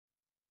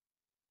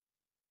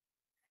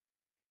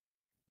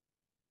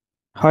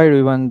Hi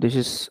everyone, this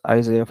is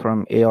Isaiah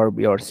from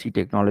ARBRC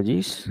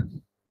Technologies.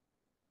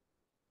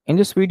 In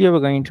this video, we're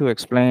going to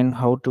explain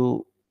how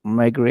to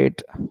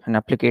migrate an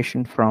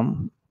application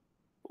from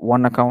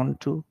one account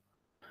to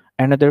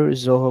another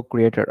Zoho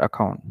Creator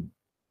account.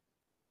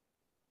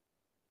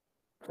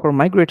 For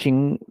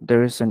migrating,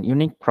 there is an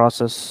unique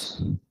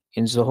process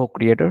in Zoho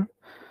Creator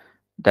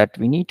that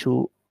we need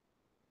to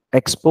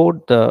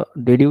export the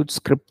dilute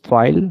script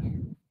file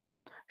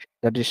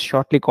that is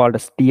shortly called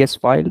as TS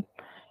file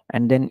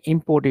and then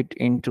import it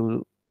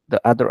into the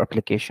other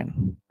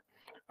application.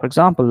 For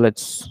example,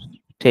 let's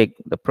take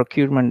the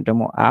procurement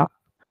demo app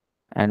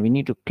and we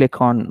need to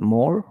click on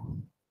more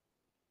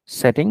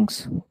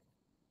settings.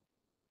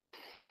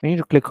 We need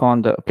to click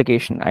on the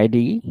application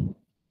ID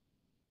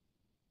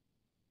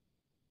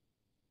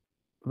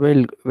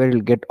where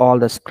you'll get all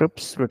the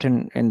scripts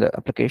written in the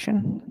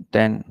application.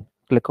 Then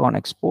click on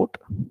export.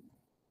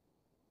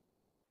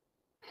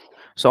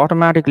 So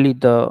automatically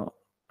the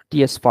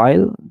TS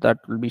file that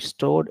will be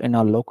stored in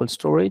our local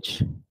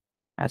storage,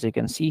 as you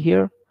can see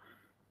here.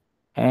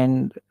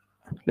 And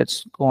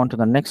let's go on to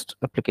the next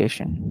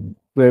application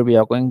where we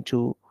are going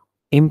to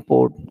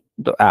import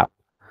the app.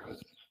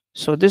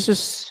 So this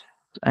is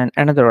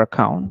another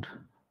account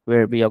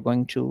where we are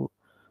going to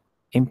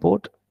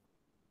import.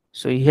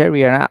 So here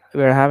we are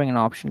having an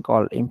option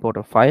called import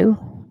a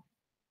file.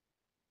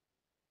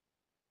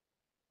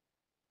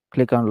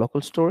 Click on local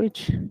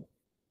storage.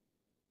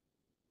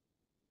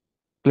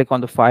 Click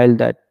on the file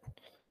that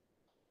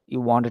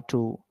you wanted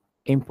to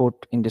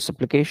import in this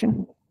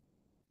application.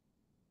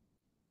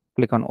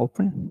 Click on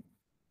open.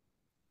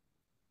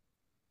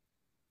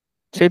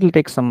 So it'll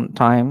take some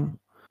time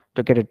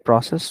to get it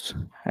processed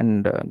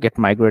and get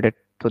migrated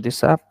to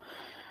this app.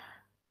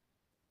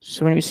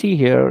 So when we see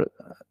here,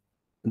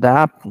 the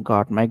app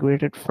got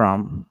migrated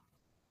from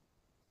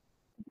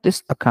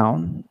this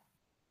account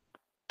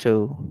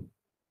to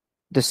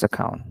this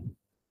account.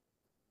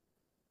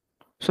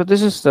 So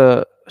this is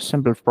the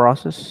simple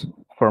process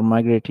for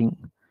migrating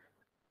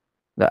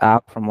the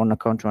app from one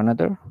account to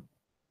another.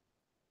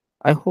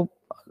 I hope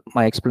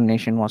my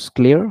explanation was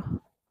clear.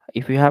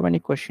 If you have any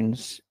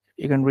questions,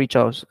 you can reach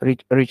us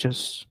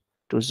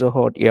to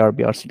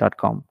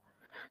zoho@arbrc.com.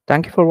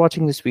 Thank you for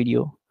watching this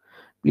video.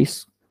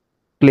 Please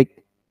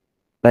click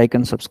like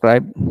and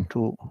subscribe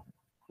to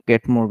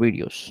get more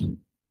videos.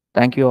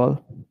 Thank you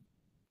all.